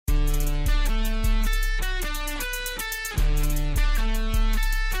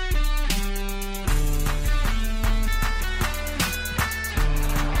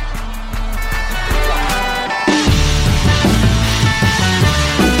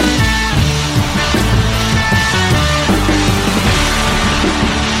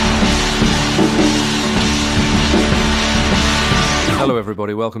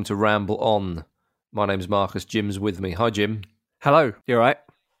everybody. Welcome to Ramble On. My name's Marcus. Jim's with me. Hi, Jim. Hello. You all right?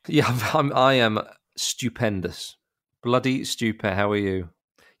 Yeah, I am stupendous. Bloody stupid. How are you?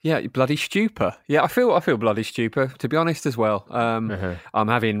 Yeah, bloody stupor. Yeah, I feel bloody stupor, to be honest, as well. I'm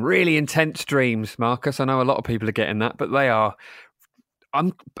having really intense dreams, Marcus. I know a lot of people are getting that, but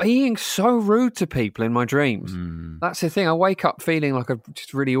I'm being so rude to people in my dreams. That's the thing. I wake up feeling like a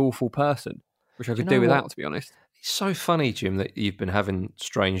just really awful person, which I could do without, to be honest. It's so funny, Jim, that you've been having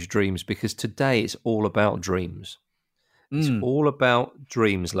strange dreams, because today it's all about dreams. It's all about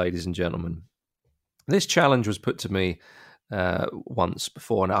dreams, ladies and gentlemen. This challenge was put to me once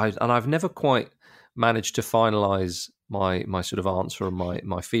before, and I've never quite managed to finalise my sort of answer and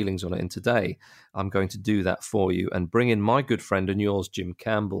my feelings on it. And today I'm going to do that for you and bring in my good friend and yours, Jim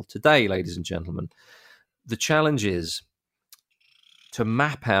Campbell. Today, ladies and gentlemen, the challenge is to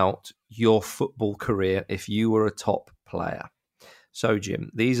map out your football career if you were a top player. So, Jim,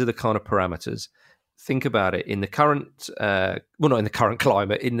 these are the kind of parameters. Think about it. In the current, not in the current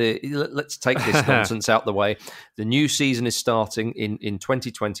climate. Let's take this nonsense out the way. The new season is starting in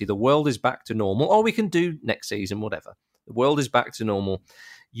 2020. The world is back to normal. Or we can do next season, whatever. The world is back to normal.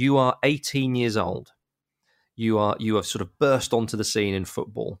 You are 18 years old. You have sort of burst onto the scene in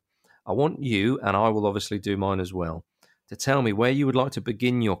football. I want you, and I will obviously do mine as well, to tell me where you would like to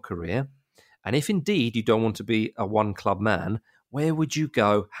begin your career. And if indeed you don't want to be a one-club man, where would you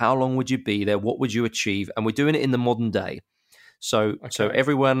go? How long would you be there? What would you achieve? And we're doing it in the modern day. So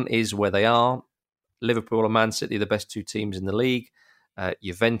everyone is where they are. Liverpool and Man City, the best two teams in the league.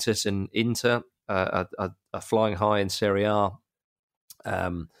 Juventus and Inter are flying high in Serie A.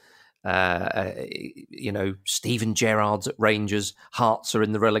 Steven Gerrard's at Rangers. Hearts are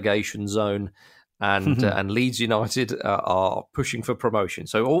in the relegation zone. And Leeds United are pushing for promotion.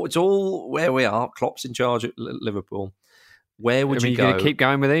 So it's all where we are. Klopp's in charge at Liverpool. Where would you go? You're going to keep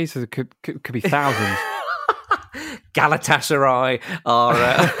going with these? There could be thousands. Galatasaray are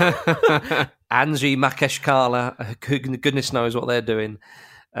Anzi Makeshkala. Goodness knows what they're doing.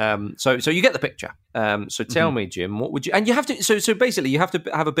 So you get the picture. So tell me, Jim, what would you? And you have to. So basically, you have to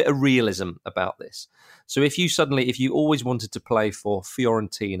have a bit of realism about this. So if you always wanted to play for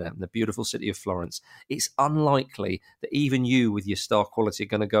Fiorentina, the beautiful city of Florence, it's unlikely that even you, with your star quality, are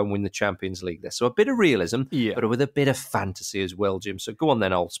going to go and win the Champions League there. So a bit of realism, but with a bit of fantasy as well, Jim. So go on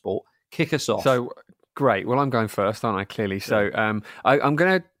then, old sport, kick us off. So great. Well, I'm going first, aren't I? Clearly. So I'm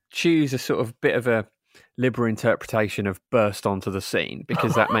going to choose a sort of bit of a liberal interpretation of burst onto the scene,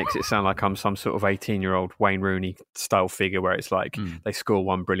 because that makes it sound like I'm some sort of 18-year-old Wayne Rooney style figure, where it's like they score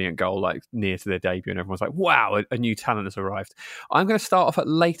one brilliant goal like near to their debut and everyone's like, wow, a new talent has arrived. I'm going to start off at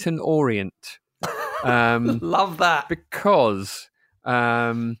Leyton Orient. Love that. Because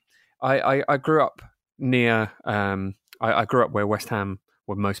I grew up near I grew up where West Ham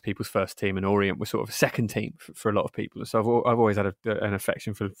were most people's first team, and Orient was sort of a second team for a lot of people. So I've always had an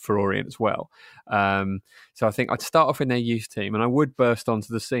affection for Orient as well. So I think I'd start off in their youth team, and I would burst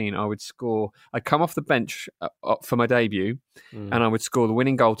onto the scene. I'd come off the bench for my debut, and I would score the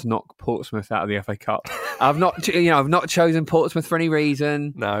winning goal to knock Portsmouth out of the FA Cup. I've not chosen Portsmouth for any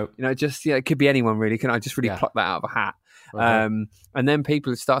reason. No, it could be anyone really. Can I just really pluck that out of a hat? And then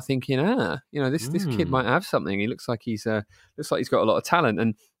people start thinking, this kid might have something. He looks like he's got a lot of talent.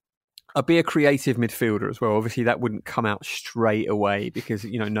 And I'd be a creative midfielder as well. Obviously, that wouldn't come out straight away, because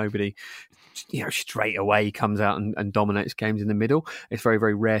nobody straight away comes out and dominates games in the middle. It's a very,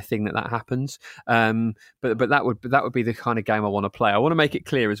 very rare thing that happens. But that would be the kind of game I want to play. I want to make it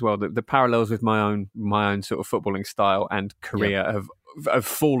clear as well that the parallels with my own sort of footballing style and career have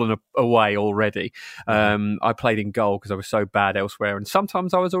fallen away already. I played in goal because I was so bad elsewhere, and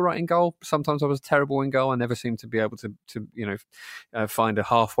sometimes I was all right in goal, sometimes I was terrible in goal. I never seemed to be able to find a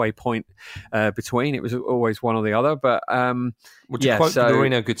halfway point between. It was always one or the other. But to quote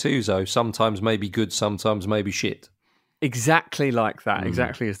Dorino Gattuso, sometimes maybe good, sometimes maybe shit. Exactly like that.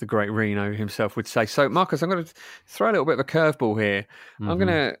 Exactly as the great Reno himself would say. So, Marcus, I'm going to throw a little bit of a curveball here. I'm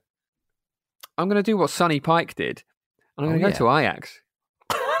going to do what Sonny Pike did. I'm going to go to Ajax.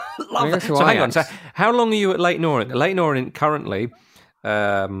 Love that. So hang on. So how long are you at Leyton Orient? Leyton Orient currently,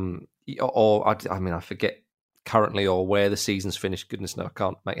 I forget currently or where the season's finished. Goodness no, I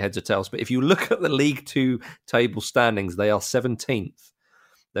can't make heads or tails. But if you look at the League Two table standings, they are 17th.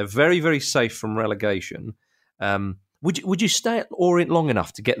 They're very, very safe from relegation. Would you stay at Orient long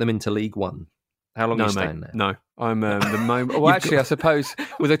enough to get them into League One? How long are you staying there? No, I'm the moment. Well, actually, I suppose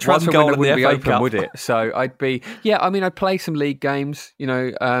with a transfer window wouldn't be open, would it? So I'd be, I'd play some league games.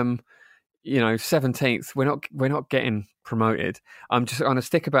 17th. We're not getting promoted. I'm just going to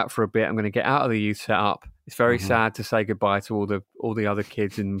stick about for a bit. I'm going to get out of the youth setup. It's very sad to say goodbye to all the other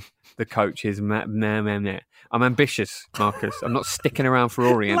kids and the coaches. I'm ambitious, Marcus. I'm not sticking around for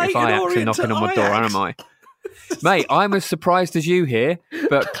Orient if Ajax are knocking on my door, am I? Mate, I'm as surprised as you here,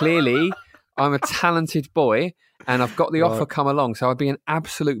 but clearly I'm a talented boy and I've got the offer come along, so I'd be an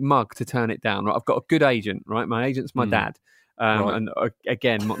absolute mug to turn it down. I've got a good agent, right? My agent's my dad. And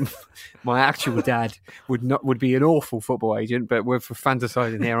again, my actual dad would be an awful football agent, but we're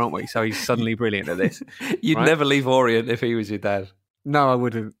fantasising here, aren't we? So he's suddenly brilliant at this. You'd never leave Orient if he was your dad. No, I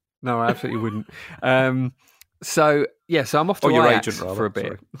wouldn't. No, I absolutely wouldn't. So I'm off to Ajax agent, rather. for a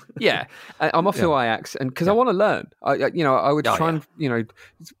bit. Yeah, I'm off to Ajax, and because I want to learn, I would try and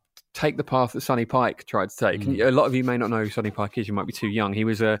take the path that Sonny Pike tried to take. And a lot of you may not know who Sonny Pike is. You might be too young. He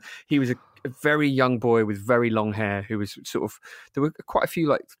was a very young boy with very long hair who was sort of. There were quite a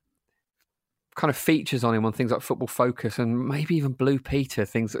few kind of features on him on things like Football Focus and maybe even Blue Peter,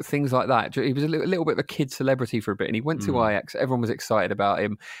 things like that. He was a little bit of a kid celebrity for a bit, and he went to Ajax. Everyone was excited about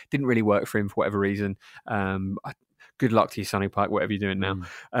him. Didn't really work for him for whatever reason. Good luck to you, Sonny Pike, whatever you're doing now.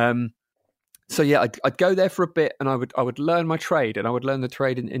 So yeah, I'd go there for a bit, and I would learn my trade, and I would learn the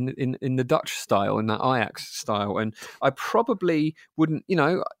trade in the Dutch style, in that Ajax style, and I probably wouldn't.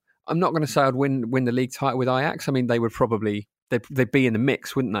 I'm not going to say I'd win the league title with Ajax. I mean, they would probably. They'd be in the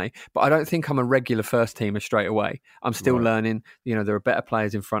mix, wouldn't they? But I don't think I'm a regular first teamer straight away. I'm still learning. There are better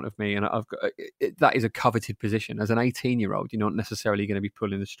players in front of me, and I've got that is a coveted position. As an 18-year-old, you're not necessarily going to be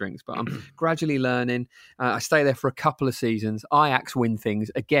pulling the strings, but I'm gradually learning. I stay there for a couple of seasons. Ajax win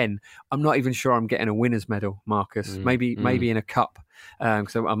things again. I'm not even sure I'm getting a winner's medal, Marcus. Maybe in a cup,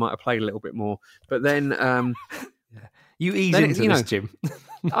 so I might have played a little bit more. But then. You ease into this, Jim.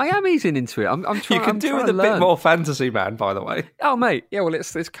 I am easing into it. I'm trying. You can do with a bit more fantasy, man. By the way. Oh, mate. Yeah. Well,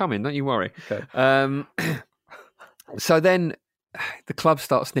 it's coming. Don't you worry. Okay. So then, the club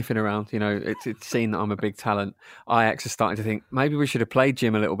starts sniffing around. It's seen that I'm a big talent. Ajax are starting to think maybe we should have played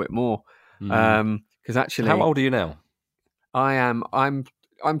Jim a little bit more. Because actually, how old are you now?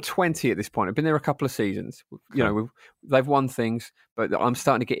 I'm 20 at this point. I've been there a couple of seasons. They've won things, but I'm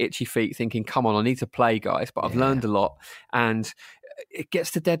starting to get itchy feet thinking, come on, I need to play, guys. But I've learned a lot. And it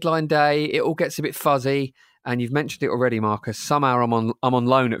gets to deadline day. It all gets a bit fuzzy. And you've mentioned it already, Marcus. Somehow I'm on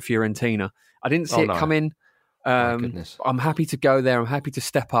loan at Fiorentina. I didn't see it come in. I'm happy to go there. I'm happy to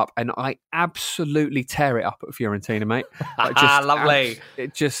step up. And I absolutely tear it up at Fiorentina, mate. Lovely.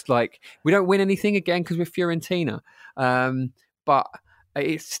 It just we don't win anything again because we're Fiorentina. But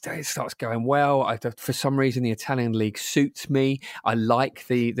it starts going well. For some reason, the Italian league suits me. I like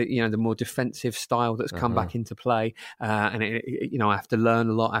the more defensive style that's come back into play, and I have to learn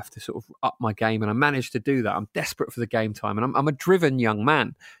a lot. I have to sort of up my game, and I managed to do that. I'm desperate for the game time, and I'm a driven young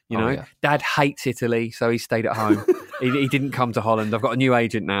man. Dad hates Italy, so he stayed at home. he didn't come to Holland. I've got a new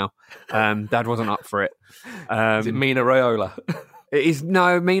agent now. Dad wasn't up for it. Is it Mina Raiola? It is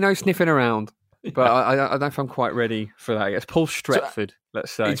Mino sniffing around. But I don't know if I'm quite ready for that. It's Paul Stretford,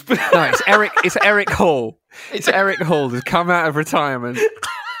 let's say. It's Eric. It's Eric Hall. It's Eric Hall has come out of retirement.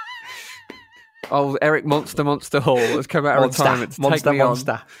 Eric Monster Hall has come out of retirement to take me on.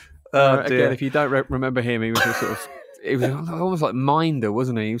 Again, if you don't remember him, he was it was almost like Minder,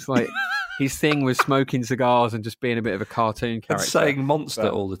 wasn't he? He was like his thing was smoking cigars and just being a bit of a cartoon character, and saying monster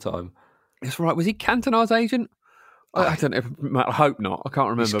all the time. That's right. Was he Cantona's agent? I don't know. I hope not. I can't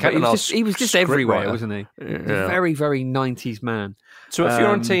remember. But he was just everywhere, wasn't he? Yeah. Very, very 90s man. So at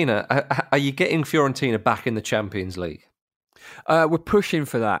Fiorentina, are you getting Fiorentina back in the Champions League? We're pushing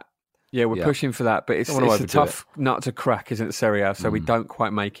for that. Yeah, we're pushing for that. But it's a tough nut to crack, isn't it, Serie A? So we don't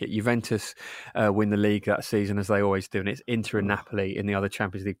quite make it. Juventus win the league that season, as they always do. And it's Inter and Napoli in the other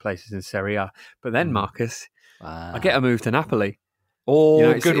Champions League places in Serie A. But then, Marcus, I get a move to Napoli.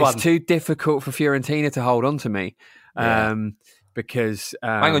 Oh, good one. It's too difficult for Fiorentina to hold on to me. Because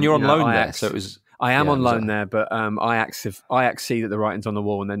hang on, you're on loan Ajax, there, so it was. I am on loan there, but Ajax see that the writing's on the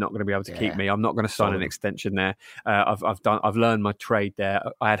wall and they're not going to be able to keep me. I'm not going to sign an extension there. I've learned my trade there.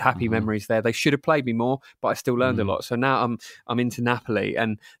 I had happy memories there. They should have played me more, but I still learned a lot. So now I'm into Napoli,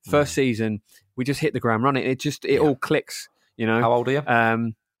 and first season we just hit the ground running. It all clicks. How old are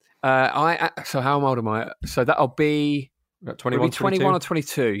you? So how old am I? So that'll be. 21 or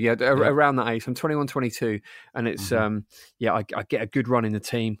 22, around that age. I'm 21, 22, and it's I get a good run in the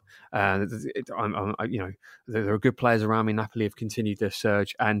team. There are good players around me. Napoli have continued their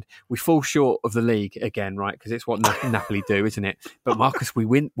surge, and we fall short of the league again, right? Because it's what Napoli do, isn't it? But Marcus, we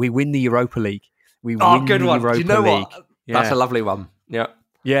win the Europa League. We win good the one. Europa Do you know League. What? That's a lovely one.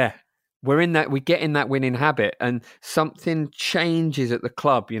 Yeah. We get in that winning habit, and something changes at the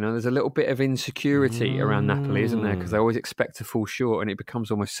club. There's a little bit of insecurity around Napoli, isn't there? Because they always expect to fall short, and it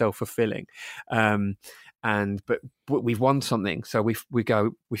becomes almost self-fulfilling. but we've won something, so we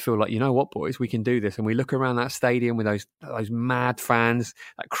feel like, you know what, boys, we can do this, and we look around that stadium with those mad fans,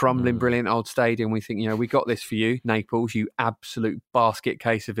 that crumbling, brilliant old stadium. We think, we got this for you, Naples, you absolute basket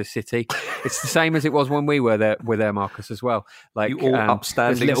case of a city. It's the same as it was when we were there, Marcus, as well. Like you all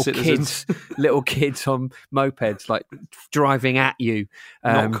upstanding little kids on mopeds, like driving at you,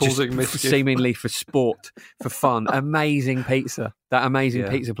 not causing mischief, seemingly for sport, for fun. Amazing pizza. That amazing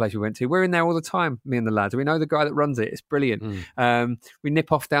pizza place we went to. We're in there all the time, me and the lads. We know the guy that runs it. It's brilliant. We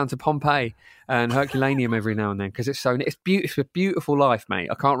nip off down to Pompeii and Herculaneum every now and then because it's a beautiful life, mate.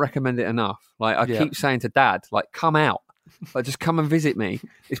 I can't recommend it enough. Like I keep saying to Dad, like, come out. Like, just come and visit me.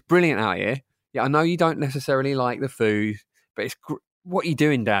 It's brilliant out here. Yeah, I know you don't necessarily like the food, but it's what are you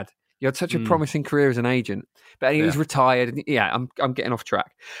doing, Dad? You had such a promising career as an agent. But he was retired. I'm getting off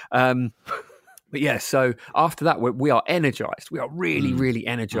track. But yeah, so after that, we are energised. We are really, really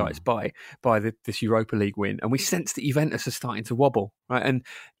energised by this Europa League win. And we sense that Juventus are starting to wobble, right? And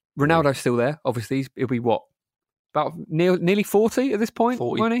Ronaldo's still there, obviously. He'll be what? About nearly 40 at this point,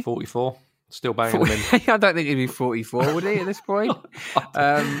 40, won't he? 44. Still banging them in. I don't think he'd be 44, would he, at this point?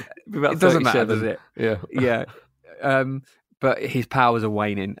 It doesn't matter, does it? Yeah. Yeah. But his powers are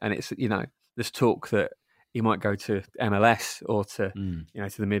waning, and it's, there's talk that he might go to MLS or to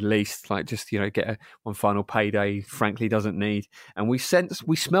to the Middle East, like just get one final payday. Frankly, doesn't need. And we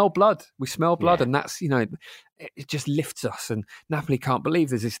smell blood. We smell blood, and that's it just lifts us. And Napoli can't believe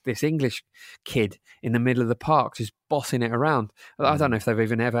there's this English kid in the middle of the park just bossing it around. I don't know if they've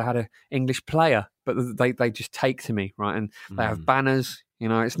even ever had an English player, but they just take to me, right? And they have banners.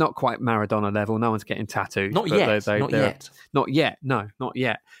 It's not quite Maradona level. No one's getting tattoos. Not yet. Not yet. No, not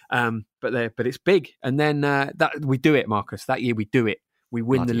yet. But it's big. And then that we do it, Marcus. That year we do it. We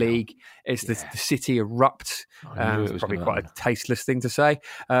win the league. It's the city erupts. It's probably quite a tasteless thing to say.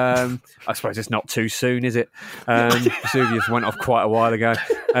 I suppose it's not too soon, is it? Vesuvius went off quite a while ago.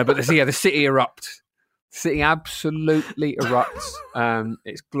 But the city erupts. The city absolutely erupts.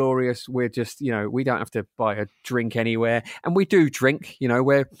 It's glorious. We're just, we don't have to buy a drink anywhere. And we do drink,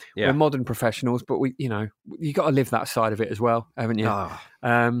 we're modern professionals, but you got to live that side of it as well, haven't you?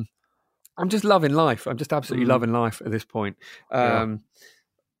 I'm just loving life. I'm just absolutely loving life at this point. So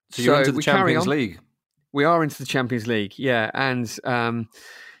you're into the Champions League. We are into the Champions League, yeah. And,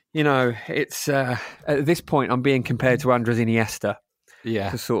 it's at this point I'm being compared to Andres Iniesta.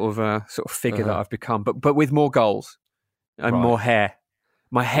 Yeah, the sort of figure that I've become, but with more goals and more hair.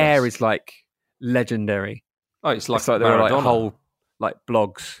 My hair is like legendary. Oh, it's like there are like whole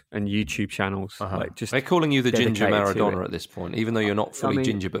blogs and YouTube channels. Like just they're calling you the ginger Maradona at this point, even though you're not fully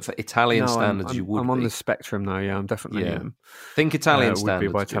ginger, but for Italian standards, you would. I'm on the spectrum though. Yeah, I'm definitely. Think Italian standards.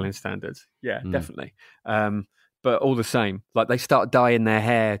 Would be by Italian standards. Yeah, definitely. But all the same, like they start dyeing their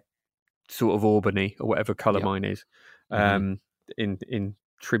hair sort of Albany or whatever colour mine is. In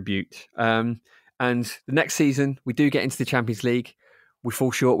tribute. And the next season we do get into the Champions League. We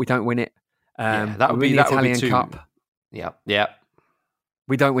fall short. We don't win it. That would be the Italian Cup. Yeah.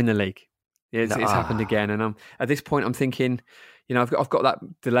 We don't win the league. It's happened again. And at this point I'm thinking, I've got that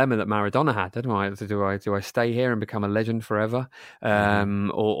dilemma that Maradona had. Don't I? Do I stay here and become a legend forever,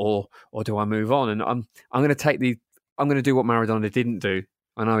 or do I move on? And I'm going to do what Maradona didn't do.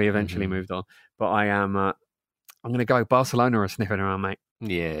 I know he eventually moved on, but I'm going to go. Barcelona are sniffing around, mate.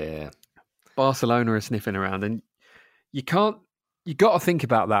 Yeah. Barcelona are sniffing around. And you got to think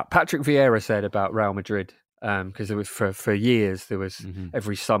about that. Patrick Vieira said about Real Madrid, because there was for years, there was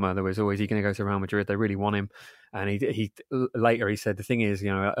every summer, there was always, he going to go to Real Madrid. They really want him. And he later he said, the thing is, I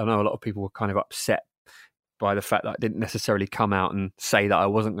know a lot of people were kind of upset by the fact that I didn't necessarily come out and say that I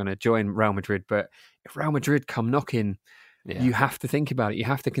wasn't going to join Real Madrid. But if Real Madrid come knocking, you have to think about it. You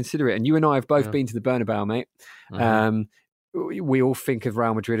have to consider it. And you and I have both been to the Bernabeu, mate. We all think of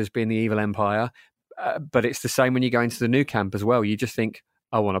Real Madrid as being the evil empire, but it's the same when you go into the Nou Camp as well. You just think,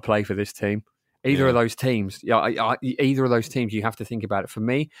 I want to play for this team. Either of those teams, either of those teams, you have to think about it. For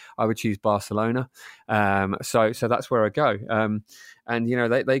me, I would choose Barcelona. So that's where I go.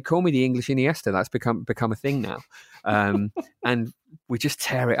 And they call me the English Iniesta. That's become a thing now. And we just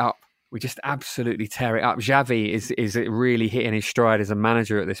tear it up. We just absolutely tear it up. Xavi is really hitting his stride as a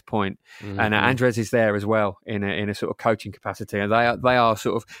manager at this point, and Andres is there as well in a sort of coaching capacity. And they are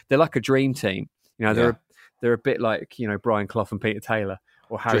sort of, they're like a dream team. They're a bit like Brian Clough and Peter Taylor,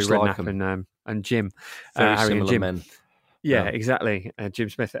 or Harry Redknapp and Jim. Very Harry similar and Jim. men. Yeah, exactly. Jim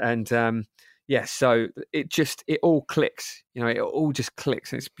Smith and so it all clicks. It all just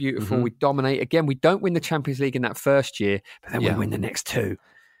clicks, and it's beautiful. We dominate again. We don't win the Champions League in that first year, but then we win the next two.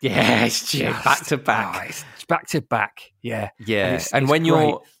 Yeah, it's just back to back. It's back to back. Yeah, yeah. And when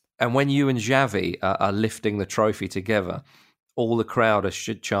you're And when you and Xavi are lifting the trophy together, all the crowd are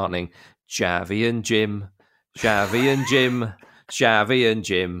chanting, Xavi and Jim, Xavi and Jim, Xavi and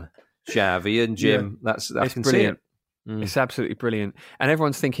Jim, Xavi and Jim. Yeah. I can brilliant. See it. It's absolutely brilliant. And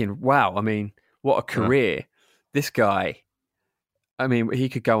everyone's thinking, wow, I mean, what a career. This guy, I mean, he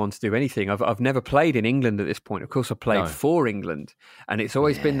could go on to do anything. I've never played in England at this point. Of course, I played for England, and it's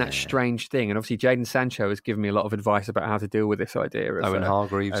always been that strange thing. And obviously, Jadon Sancho has given me a lot of advice about how to deal with this idea of Owen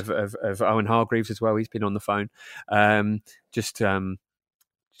Hargreaves, of Owen Hargreaves as well. He's been on the phone, just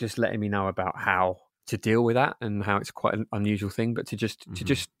letting me know about how to deal with that and how it's quite an unusual thing, but to just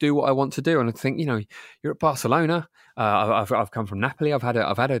do what I want to do. And I think, you're at Barcelona. I've come from Napoli. I've had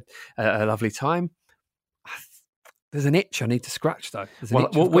a lovely time. There's an itch I need to scratch, though.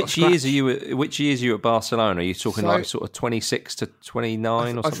 Which years are you at Barcelona? Are you talking like sort of 26 to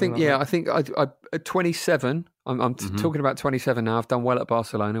 29 or something? I think I at 27. I'm talking about 27 now. I've done well at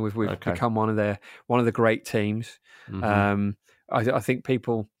Barcelona. We've become one of the great teams. I think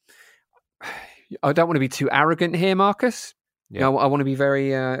people. I don't want to be too arrogant here, Marcus. Yeah. I want to be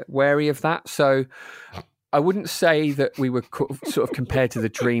very wary of that. So I wouldn't say that we were sort of compared to the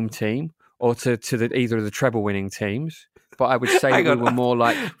dream team or to either of the treble-winning teams, but I would say we were more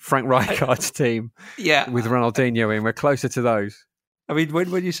like Frank Rijkaard's team with Ronaldinho in. We're closer to those. I mean,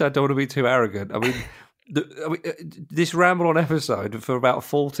 when you say I don't want to be too arrogant, I mean, this Ramble On episode, for about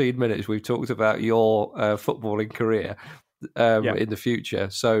 14 minutes, we've talked about your footballing career in the future.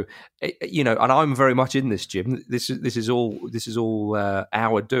 So, and I'm very much in this, Jim. This is all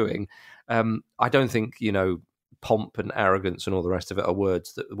our doing. I don't think, pomp and arrogance and all the rest of it are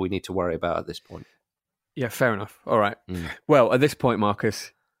words that we need to worry about at this point. Yeah, fair enough. All right. Well, at this point,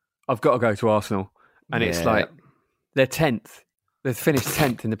 Marcus, I've got to go to Arsenal. And it's like, they're 10th. They've finished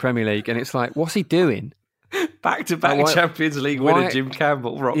 10th in the Premier League. And it's like, what's he doing? Back-to-back Champions League winner Jim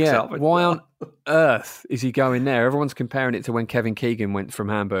Campbell rocks up. Why on earth is he going there? Everyone's comparing it to when Kevin Keegan went from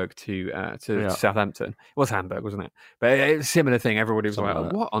Hamburg to Southampton. It was Hamburg, wasn't it? But it's a similar thing. Everybody was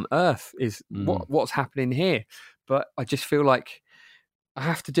like, what on earth is what's happening here? But I just feel like I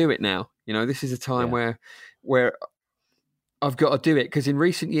have to do it now. This is a time where I've got to do it, because in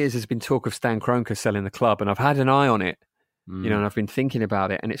recent years there's been talk of Stan Kroenke selling the club, and I've had an eye on it. And I've been thinking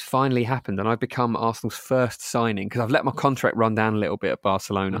about it, and it's finally happened, and I've become Arsenal's first signing, because I've let my contract run down a little bit at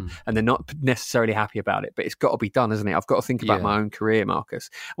Barcelona, and they're not necessarily happy about it, but it's got to be done, isn't it? I've got to think about my own career, Marcus.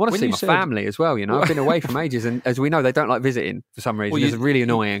 I want to see my family as well, I've been away from ages, and as we know, they don't like visiting for some reason. It's really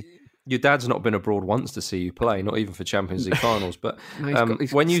annoying. Your dad's not been abroad once to see you play, not even for Champions League finals, but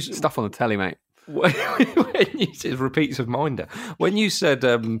he's when you stuff on the telly, mate. When you said repeats of Minder, when you said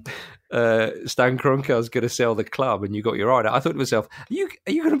Stan Kroenke was going to sell the club and you got your eye, I thought to myself, are you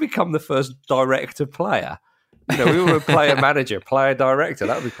going to become the first director player? We were a player manager, player director.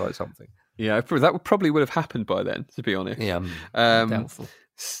 That would be quite something. Yeah, that probably would have happened by then, to be honest. Yeah, doubtful.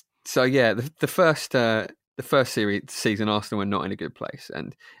 So the first season, Arsenal were not in a good place,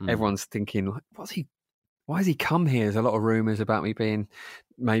 and everyone's thinking, why has he come here? There's a lot of rumours about me being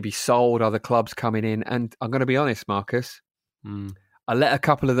maybe sold, other clubs coming in. And I'm going to be honest, Marcus. I let a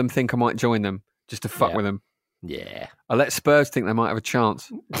couple of them think I might join them just to fuck with them. Yeah. I let Spurs think they might have a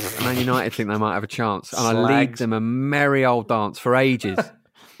chance. Man United think they might have a chance. And I lead them a merry old dance for ages.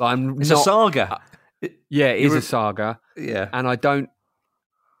 It's a saga. It is a saga. Yeah. And I don't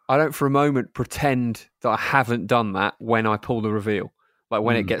for a moment pretend that I haven't done that when I pull the reveal. Like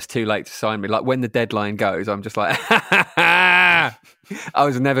when it gets too late to sign me, like when the deadline goes, I'm just like, I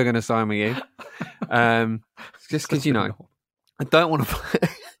was never going to sign with you. Just because, I don't want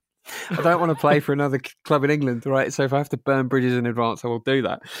to play for another club in England, right? So if I have to burn bridges in advance, I will do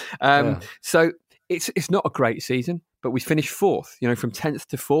that. So it's not a great season, but we finished fourth. From 10th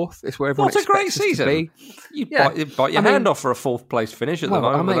to 4th. It's where everyone expects a great season. To be. You bite your hand off for a 4th place finish at the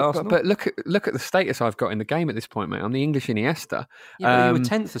moment with Arsenal. But look at the status I've got in the game at this point, mate. I'm the English Iniesta. Yeah, you were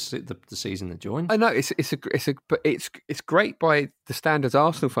 10th the season that joined. I know it's great by the standards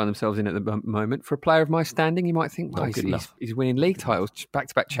Arsenal find themselves in at the moment. For a player of my standing, you might think, he's winning league titles,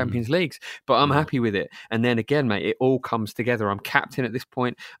 back-to-back Champions Leagues. But I'm happy with it. And then again, mate, it all comes together. I'm captain at this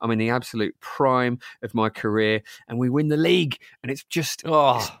point. I'm in the absolute prime of my career, and we win the league, and it's just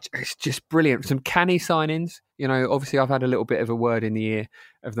it's just brilliant. Some canny signings. Obviously I've had a little bit of a word in the ear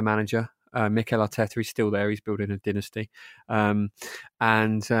of the manager, Mikel Arteta. He's still there. He's building a dynasty, and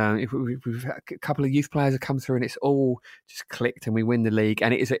we've had a couple of youth players have come through, and it's all just clicked, and we win the league,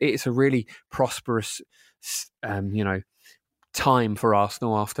 and it's a really prosperous time for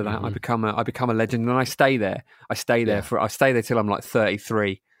Arsenal. After that, I become a legend, and I stay there. I stay there till I'm like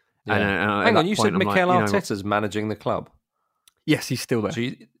 33. Yeah. Hang on, you said Mikel Arteta's managing the club? Yes, he's still there. So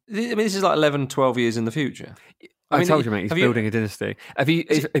this is like 11, 12 years in the future. I told you, mate, he's building a dynasty. Have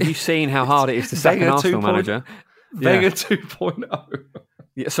you seen how hard it is to sack an Arsenal manager? Wenger 2.0.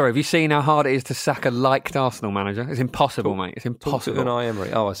 Yeah, sorry, have you seen how hard it is to sack a liked Arsenal manager? It's impossible, mate. It's impossible. Unai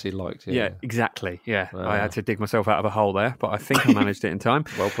Emery. Oh, I see, liked. Yeah, exactly. Yeah, I had to dig myself out of a hole there, but I think I managed it in time.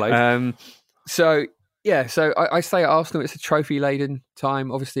 Well played. So I stay at Arsenal. It's a trophy-laden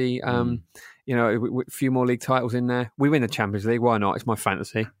time. Obviously, a few more league titles in there. We win the Champions League. Why not? It's my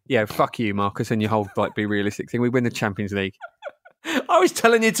fantasy. Yeah, fuck you, Marcus, and your whole be realistic thing. We win the Champions League. I was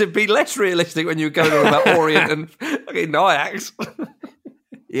telling you to be less realistic when you were going on about Orient and fucking Ajax.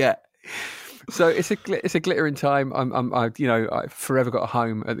 Yeah. So it's a glittering time. I've forever got a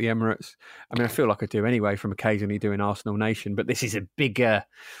home at the Emirates. I mean, I feel like I do anyway from occasionally doing Arsenal Nation, but this is a bigger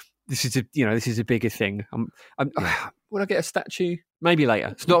thing. Will I get a statue? Maybe later.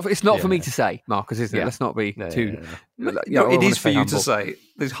 It's not for me to say, Marcus, isn't it? Let's not be too. It is for you to say.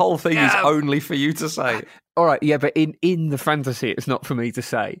 This whole thing is only for you to say. All right, yeah, but in the fantasy, it's not for me to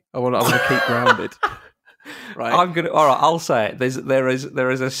say. I want to keep grounded. Right. All right, I'll say it. There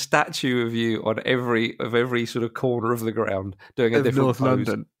is a statue of you on every sort of corner of the ground doing a different North pose.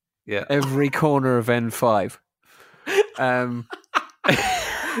 London. Yeah, every corner of N5.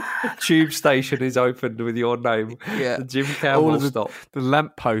 Tube station is opened with your name. Yeah, the Jim Campbell stop. The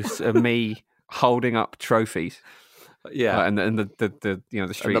lampposts are me holding up trophies. Yeah, and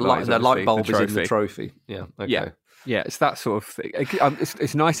the street lights. The light bulb is in the trophy. Yeah, okay. Yeah, it's that sort of thing.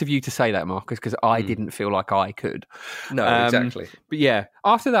 It's nice of you to say that, Marcus, because I didn't feel like I could. No, exactly. But yeah,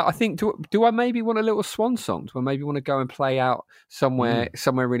 after that, I think, do I maybe want a little swan song? Do I maybe want to go and play out somewhere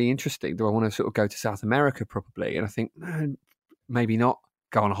really interesting? Do I want to sort of go to South America probably? And I think, maybe not.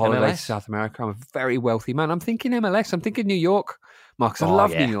 Go on holiday to South America. I'm a very wealthy man. I'm thinking MLS. I'm thinking New York. Marcus, I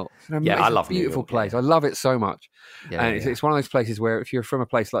love New York. I love New York. Beautiful place. Yeah. I love it so much. It's one of those places where if you're from a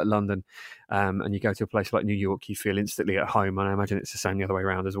place like London and you go to a place like New York, you feel instantly at home. And I imagine it's the same the other way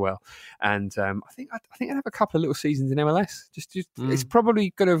around as well. And I think I'd have a couple of little seasons in MLS. It's probably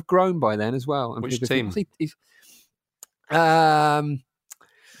going to have grown by then as well. And which team? This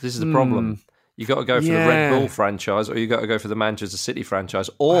is the problem. You got to go for the Red Bull franchise, or you got to go for the Manchester City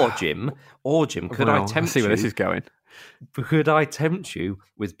franchise, or Jim. Could I tempt you? See where this is going. Could I tempt you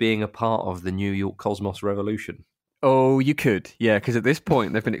with being a part of the New York Cosmos revolution? Oh, you could, yeah, because at this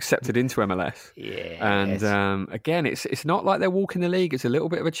point they've been accepted into MLS. Yeah, and again, it's not like they're walking the league. It's a little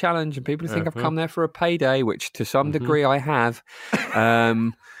bit of a challenge, and people think I've come there for a payday, which to some degree I have.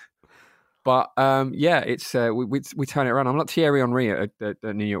 But it's we turn it around. I'm not Thierry Henry at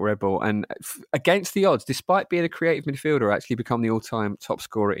New York Red Bull, and against the odds, despite being a creative midfielder, I actually become the all-time top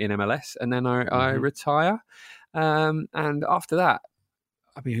scorer in MLS, and then I retire. And after that,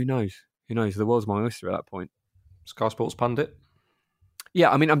 I mean, who knows? Who knows? The world's my oyster at that point. Sky Sports pundit. Yeah,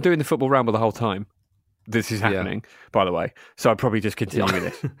 I mean, I'm doing the football ramble the whole time. This is happening, by the way. So I'd probably just continue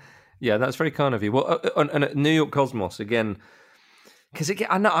with this. Yeah, that's very kind of you. Well, and at New York Cosmos again. Because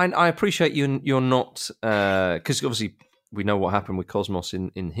I appreciate you're not because obviously we know what happened with Cosmos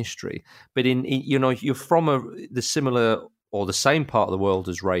in history, but you're from the similar or the same part of the world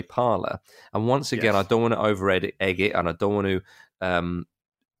as Ray Parlour, and once again I don't want to over egg it, and I don't want to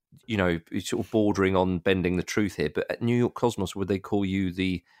sort of bordering on bending the truth here. But at New York Cosmos, would they call you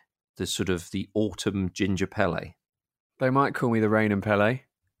the sort of the autumn Ginger Pele? They might call me the Rain and Pele.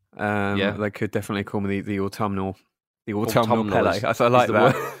 They could definitely call me the autumnal. The autumnal Pele. I like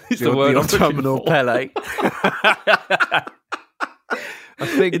that. It's the word autumnal Pele. I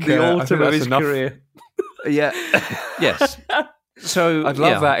think in the autumn of his career. Yeah. Yes. So I'd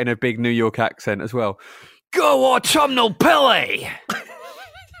love that in a big New York accent as well. Go autumnal Pele.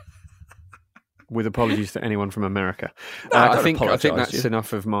 With apologies to anyone from America. I think that's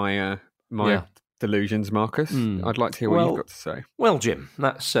enough of my delusions, Marcus. I'd like to hear what you've got to say. Well, Jim,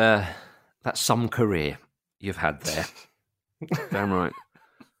 that's some career you've had there. Damn right.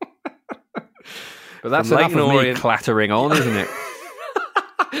 But that's enough of me clattering on, isn't it?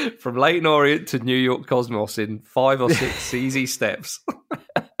 From Leyton Orient to New York Cosmos in 5 or 6 easy steps.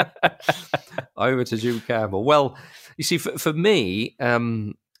 Over to Jim Campbell. Well, you see, for me,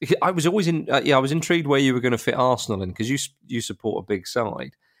 I was always I was intrigued where you were going to fit Arsenal in, because you support a big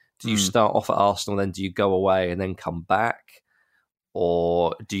side. Do you start off at Arsenal, then do you go away and then come back?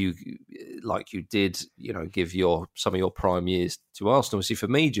 Or do you, like you did, give some of your prime years to Arsenal? See, for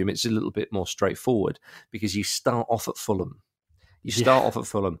me, Jim, it's a little bit more straightforward, because you start off at Fulham. And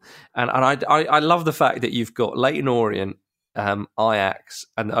I love the fact that you've got Leyton Orient Ajax,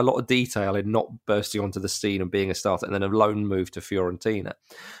 and a lot of detail in not bursting onto the scene and being a starter, and then a loan move to Fiorentina,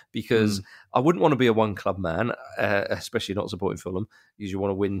 because I wouldn't want to be a one-club man, especially not supporting Fulham, because you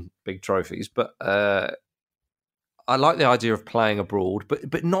want to win big trophies. But I like the idea of playing abroad,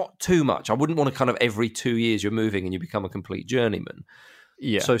 but not too much. I wouldn't want to kind of every 2 years you're moving and you become a complete journeyman.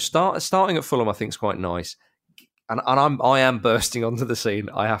 Yeah. So starting at Fulham, I think is quite nice. And I am bursting onto the scene.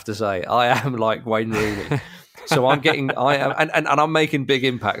 I have to say, I am like Wayne Rooney. So I'm making big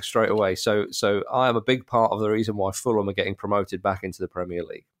impacts straight away. So I am a big part of the reason why Fulham are getting promoted back into the Premier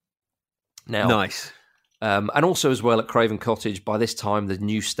League. Now, nice. And also as well at Craven Cottage, by this time the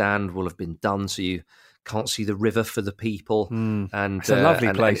new stand will have been done, so you can't see the river for the people. And it's a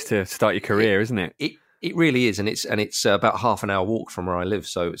lovely place to start your career, isn't it? It really is, and it's about half an hour walk from where I live,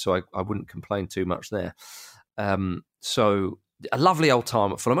 so I wouldn't complain too much there. So a lovely old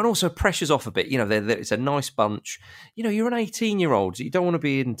time at Fulham, and also pressures off a bit. It's a nice bunch. You're an 18-year-old. You don't want to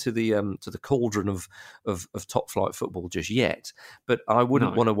be into the cauldron of top flight football just yet. But I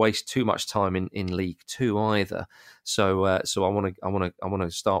wouldn't want to waste too much time in League Two either. So I want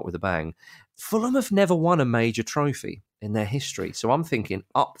to start with a bang. Fulham have never won a major trophy in their history, so I'm thinking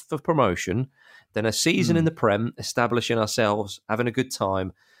up for promotion, then a season in the Prem, establishing ourselves, having a good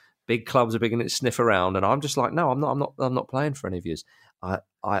time. Big clubs are beginning to sniff around, and I'm just like, no, I'm not playing for any of yous. I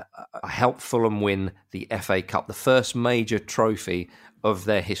helped Fulham win the FA Cup, the first major trophy of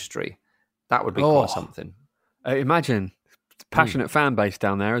their history. That would be quite something. Imagine passionate fan base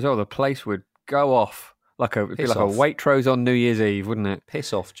down there as well. The place would go off it'd be like a Waitrose on New Year's Eve, wouldn't it?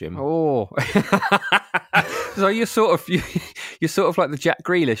 Piss off, Jim. Oh, so you're sort of like the Jack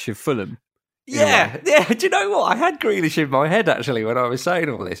Grealish of Fulham. Yeah. Do you know what? I had Grealish in my head, actually, when I was saying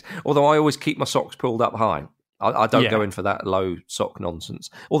all this. Although I always keep my socks pulled up high. I don't go in for that low sock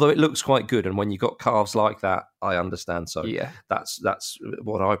nonsense. Although it looks quite good, and when you've got calves like that, I understand. So that's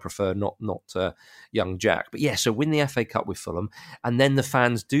what I prefer, not young Jack. But so win the FA Cup with Fulham, and then the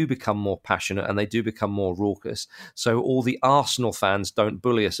fans do become more passionate and they do become more raucous. So all the Arsenal fans don't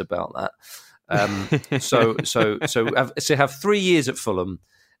bully us about that. So have 3 years at Fulham.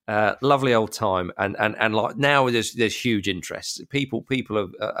 Lovely old time, and like now there's huge interest. People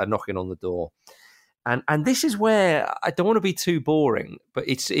are knocking on the door, and this is where I don't want to be too boring, but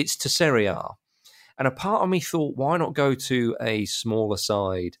it's to Serie A, and a part of me thought, why not go to a smaller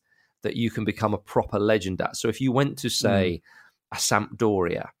side that you can become a proper legend at? So if you went to say a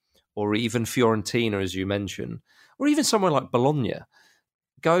Sampdoria or even Fiorentina, as you mentioned, or even somewhere like Bologna,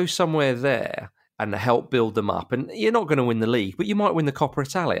 go somewhere there and help build them up. And you're not going to win the league, but you might win the Coppa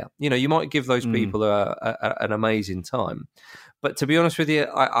Italia. You might give those people an amazing time. But to be honest with you,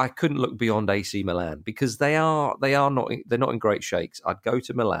 I couldn't look beyond AC Milan, because they're not in great shakes. I'd go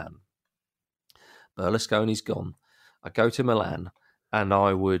to Milan. Berlusconi's gone. I'd go to Milan, and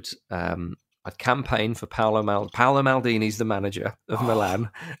I would I'd campaign for Paolo Maldini's the manager of Milan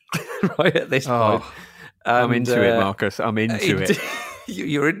right at this point. And, I'm into it, Marcus. I'm into it.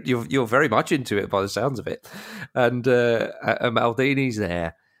 You're very much into it by the sounds of it, and Maldini's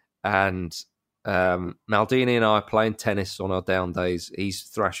there, and Maldini and I are playing tennis on our down days. He's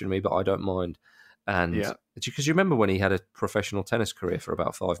thrashing me, but I don't mind. And because you remember when he had a professional tennis career for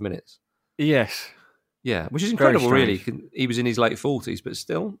about 5 minutes? Yes, which is incredible. Really, he was in his late 40s, but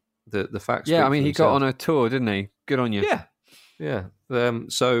still, the facts. Yeah, I mean, he got on a tour, didn't he? Good on you. Yeah.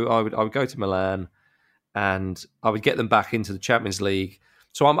 So I would go to Milan, and I would get them back into the Champions League.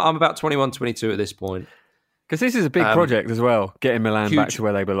 So I'm about 21, 22 at this point. Because this is a big project as well, getting Milan back to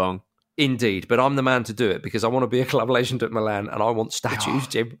where they belong. Indeed, but I'm the man to do it, because I want to be a club legend at Milan, and I want statues,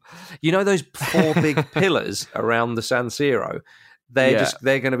 Jim. You know those 4 big pillars around the San Siro? They're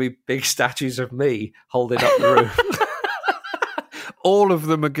going to be big statues of me holding up the roof. All of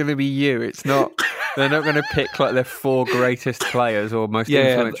them are going to be you. They're not going to pick like their 4 greatest players or most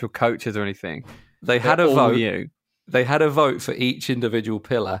influential coaches or anything. They had a vote. They had a vote for each individual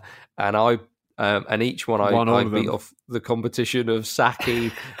pillar, and each one I beat off the competition of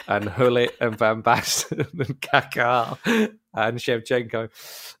Saki and Hullet and Van Basten and Kaká and Shevchenko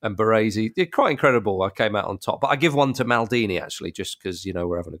and Baresi. It's quite incredible. I came out on top, but I give one to Maldini actually, just because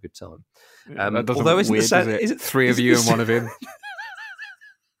we're having a good time. That doesn't although isn't weird, is it 3 of you and 1 of him?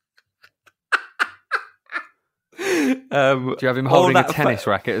 Do you have him holding a tennis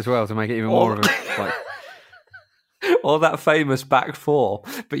racket as well to make it even more of a like? Or that famous back 4,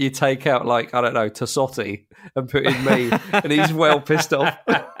 but you take out like, I don't know, Tassotti and put in me, and he's well pissed off.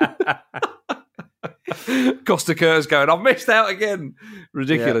 Costa Curta's going, I've missed out again.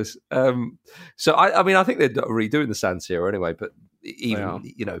 Ridiculous. Yeah. So I think they're redoing the San Siro anyway, but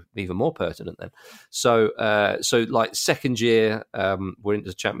even more pertinent then. So like second year, we're into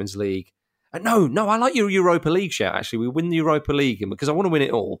the Champions League. No, I like your Europa League shout, actually. We win the Europa League because I want to win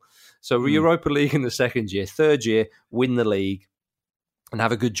it all. So Europa League in the second year. Third year, win the league and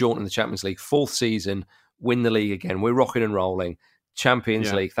have a good jaunt in the Champions League. Fourth season, win the league again. We're rocking and rolling.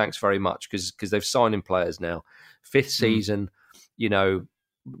 Champions League, thanks very much, because they've signed in players now. Fifth season,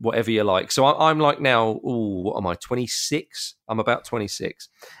 whatever you like. So I'm like now, what am I, 26? I'm about 26.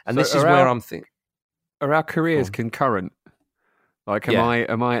 And so this is where I'm thinking. Are our careers concurrent? Like,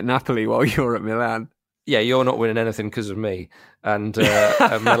 am I at Napoli while you're at Milan? Yeah, you're not winning anything because of me and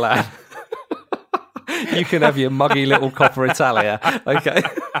Milan. You can have your muggy little Coppa Italia, okay?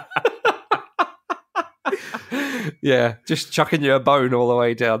 Yeah, just chucking you a bone all the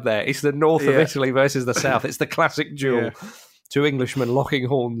way down there. It's the north of Italy versus the south. It's the classic duel. Yeah. Two Englishmen locking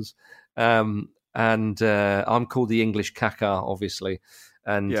horns. And I'm called the English Kaká, obviously.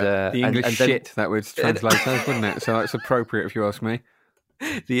 And the English shit, that would translate as, wouldn't it? So it's appropriate if you ask me.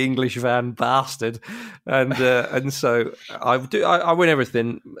 The English van bastard. And so I win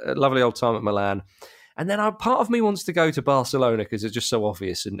everything. A lovely old time at Milan. And then part of me wants to go to Barcelona because it's just so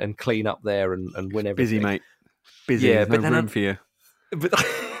obvious and clean up there and win everything. Busy, mate. Busy. Yeah, but no room for you. But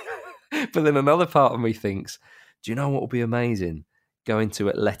then another part of me thinks, do you know what will be amazing? Going to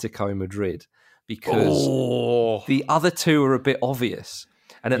Atletico Madrid, because the other two are a bit obvious.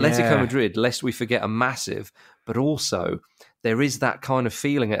 And Atletico Madrid, lest we forget, are massive, but also there is that kind of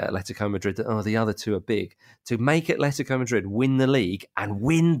feeling at Atletico Madrid that, the other two are big. To make Atletico Madrid win the league and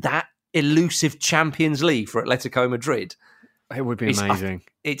win that elusive Champions League for Atletico Madrid, it would be amazing.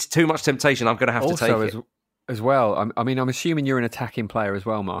 It's too much temptation. I'm going to have to take it. As well, I'm assuming you're an attacking player as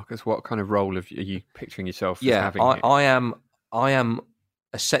well, Marcus. What kind of role are you picturing yourself as having? I am.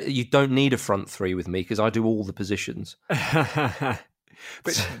 You don't need a front three with me because I do all the positions.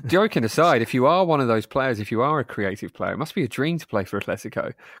 But joking aside, if you are one of those players, if you are a creative player, it must be a dream to play for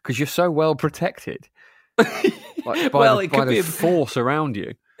Atletico because you're so well protected by the force around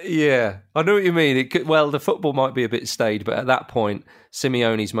you. Yeah, I know what you mean. The football might be a bit staid, but at that point,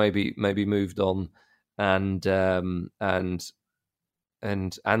 Simeone's maybe moved on, and Antoine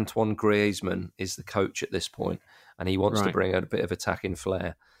Griezmann is the coach at this point, and he wants to bring a bit of attacking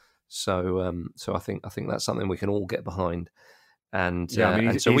flair. So I think that's something we can all get behind. And he's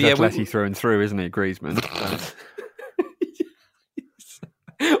Atleti through and through, isn't he, Griezmann?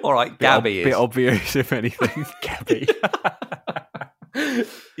 All right, Gabby is a bit obvious, if anything. Gabby.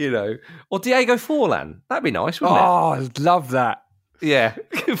 Or Diego Forlan. That'd be nice, wouldn't it? Oh, I'd love that. Yeah,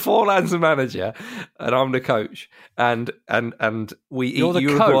 Forlan's the manager, and I'm the coach, and we. You're the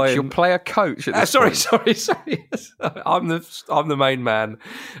coach. You'll play a coach. At this sorry. I'm the main man.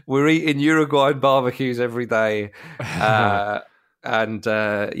 We're eating Uruguayan barbecues every day, and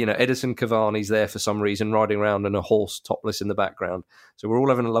Edison Cavani's there for some reason, riding around on a horse, topless in the background. So we're all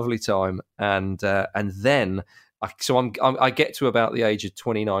having a lovely time, and then. I get to about the age of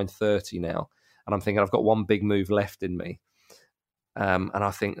 29, 30 now, and I'm thinking I've got one big move left in me. And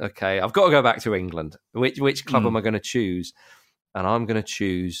I think, okay, I've got to go back to England. Which club am I going to choose? And I'm going to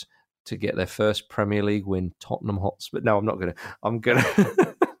choose to get their first Premier League win, Tottenham Hotspur. No, I'm not going to. I'm going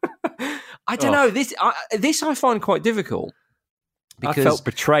to. I don't know. This I find quite difficult. Because I felt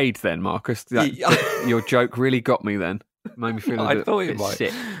betrayed then, Marcus. Your joke really got me then. It made me feel a bit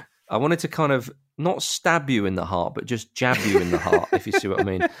sick. I wanted to kind of not stab you in the heart, but just jab you in the heart, if you see what I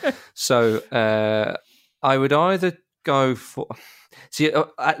mean. So I would either go for... See,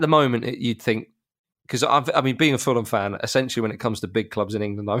 at the moment, you'd think... Because, being a Fulham fan, essentially when it comes to big clubs in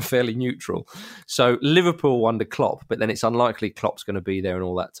England, I'm fairly neutral. So Liverpool under Klopp, but then it's unlikely Klopp's going to be there in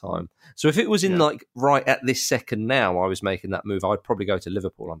all that time. So if it was right at this second now, I was making that move, I'd probably go to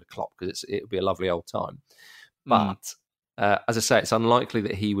Liverpool under Klopp because it would be a lovely old time. But... as I say, it's unlikely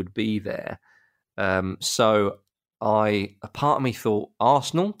that he would be there. So a part of me thought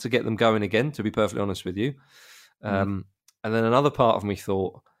Arsenal to get them going again, to be perfectly honest with you. And then another part of me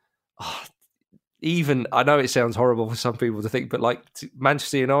thought, I know it sounds horrible for some people to think, but like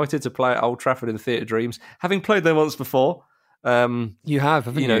Manchester United to play at Old Trafford in the Theatre of Dreams, having played there once before. You have,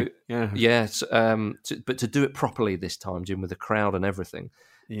 haven't you? Yes. But to do it properly this time, Jim, with the crowd and everything,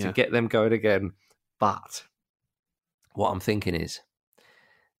 to get them going again. But... what I'm thinking is,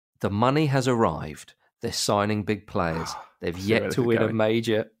 the money has arrived. They're signing big players. They've yet to win a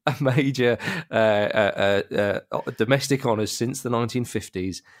major domestic honours since the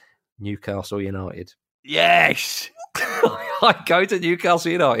 1950s. Newcastle United. Yes, I go to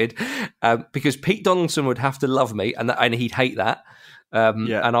Newcastle United because Pete Donaldson would have to love me, and he'd hate that.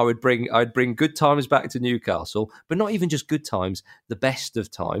 And I'd bring good times back to Newcastle, but not even just good times, the best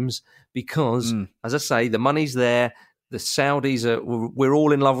of times, because as I say, the money's there. The Saudis we're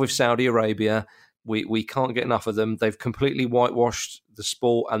all in love with Saudi Arabia. We can't get enough of them. They've completely whitewashed the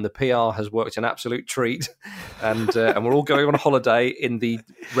sport, and the PR has worked an absolute treat. And we're all going on a holiday in the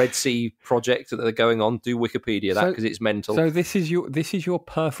Red Sea project that they're going on. Do Wikipedia that because it's mental. So this is your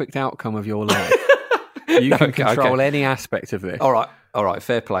perfect outcome of your life. You can control any aspect of this. All right,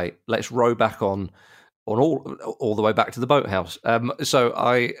 fair play. Let's row back on all the way back to the boathouse. So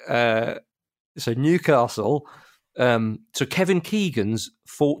Newcastle. So Kevin Keegan's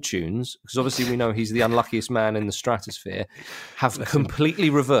fortunes, because obviously we know he's the unluckiest man in the stratosphere, have completely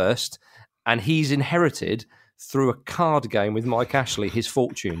reversed, and he's inherited through a card game with Mike Ashley his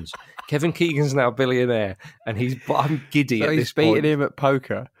fortunes. Kevin Keegan's now a billionaire, and I'm giddy at this point. He's beaten him at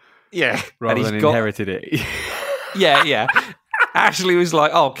poker. Yeah, rather than inherited it. Yeah. Ashley was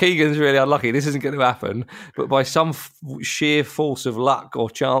like, "Oh, Keegan's really unlucky. This isn't going to happen." But by some sheer force of luck or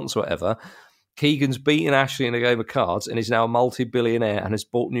chance, or whatever, Keegan's beaten Ashley in a game of cards and is now a multi-billionaire and has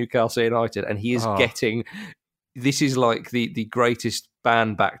bought Newcastle United, and he is getting... This is like the greatest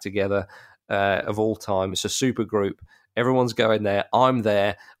band back together of all time. It's a super group. Everyone's going there. I'm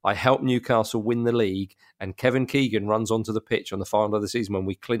there. I help Newcastle win the league, and Kevin Keegan runs onto the pitch on the final of the season when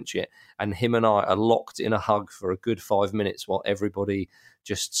we clinch it, and him and I are locked in a hug for a good 5 minutes while everybody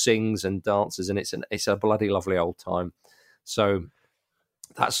just sings and dances, and it's a bloody lovely old time. So...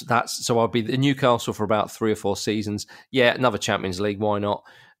 So I'll be in Newcastle for about 3 or 4 seasons. Yeah, another Champions League, why not?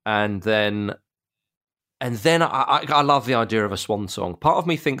 And then I love the idea of a swan song. Part of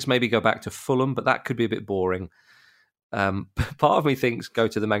me thinks maybe go back to Fulham, but that could be a bit boring. Part of me thinks go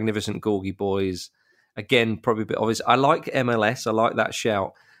to the Magnificent Gorgie Boys. Again, probably a bit obvious. I like MLS. I like that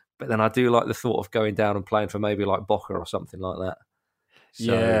shout. But then I do like the thought of going down and playing for maybe like Boca or something like that.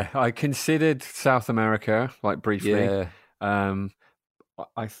 So, yeah, I considered South America, like briefly. Yeah.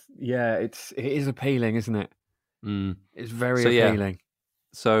 It is appealing, isn't it? It's very appealing.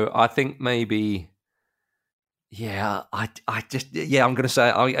 So I think maybe, I'm going to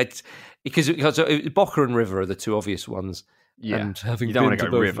say because Boca and River are the two obvious ones. Yeah, and you don't want to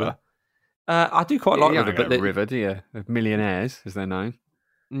go River. I do quite like River, but River, do you? Millionaires, as they're known.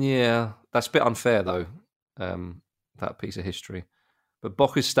 Yeah, that's a bit unfair though. That piece of history, but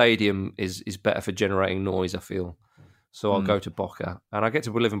Boca's stadium is better for generating noise, I feel. So I'll go to Boca, and I get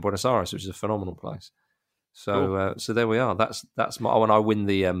to live in Buenos Aires, which is a phenomenal place. So, cool. So there we are. That's my when I win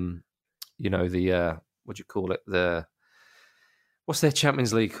the, what do you call it? What's their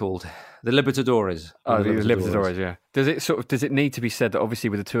Champions League called? The Libertadores. Oh, the Libertadores. Yeah. Does it need to be said that obviously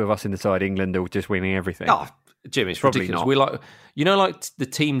with the two of us in the side, England are just winning everything? Oh, Jim, it's probably ridiculous. Not. We like the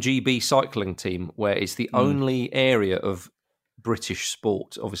Team GB cycling team, where it's the only area of British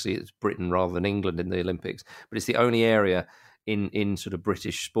sport. Obviously it's Britain rather than England in the Olympics, but it's the only area in sort of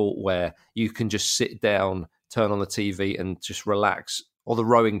British sport where you can just sit down, turn on the TV and just relax, or the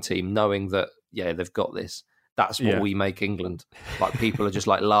rowing team knowing that they've got this. That's what we make England. Like people are just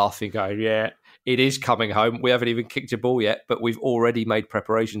like laughing, going, yeah, it is coming home. We haven't even kicked a ball yet, but we've already made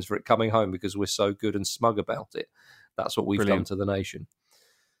preparations for it coming home because we're so good and smug about it. That's what we've done to the nation.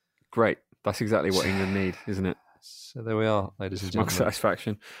 Great. That's exactly what England need, isn't it? So there we are, ladies and gentlemen.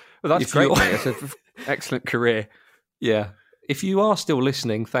 Satisfaction. Well, that's great, mate. It's an excellent career. Yeah. If you are still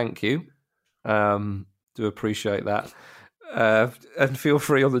listening, thank you. Do appreciate that. And feel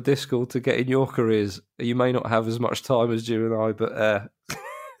free on the Discord to get in your careers. You may not have as much time as Jim and I, but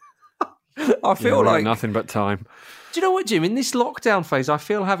I feel like nothing but time. Do you know what, Jim? In this lockdown phase, I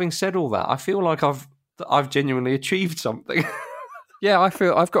feel, having said all that, I feel like I've genuinely achieved something. Yeah, I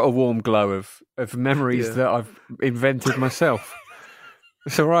feel I've got a warm glow of memories that I've invented myself.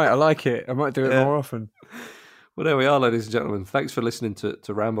 It's all right. I like it. I might do it more often. Well, there we are, ladies and gentlemen. Thanks for listening to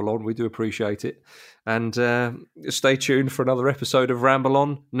Ramble On. We do appreciate it. And stay tuned for another episode of Ramble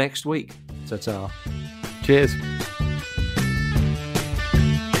On next week. Ta-ta. Cheers.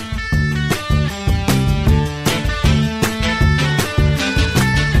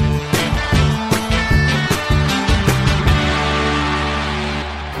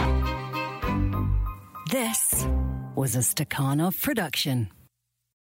 This was a Stakhanov production.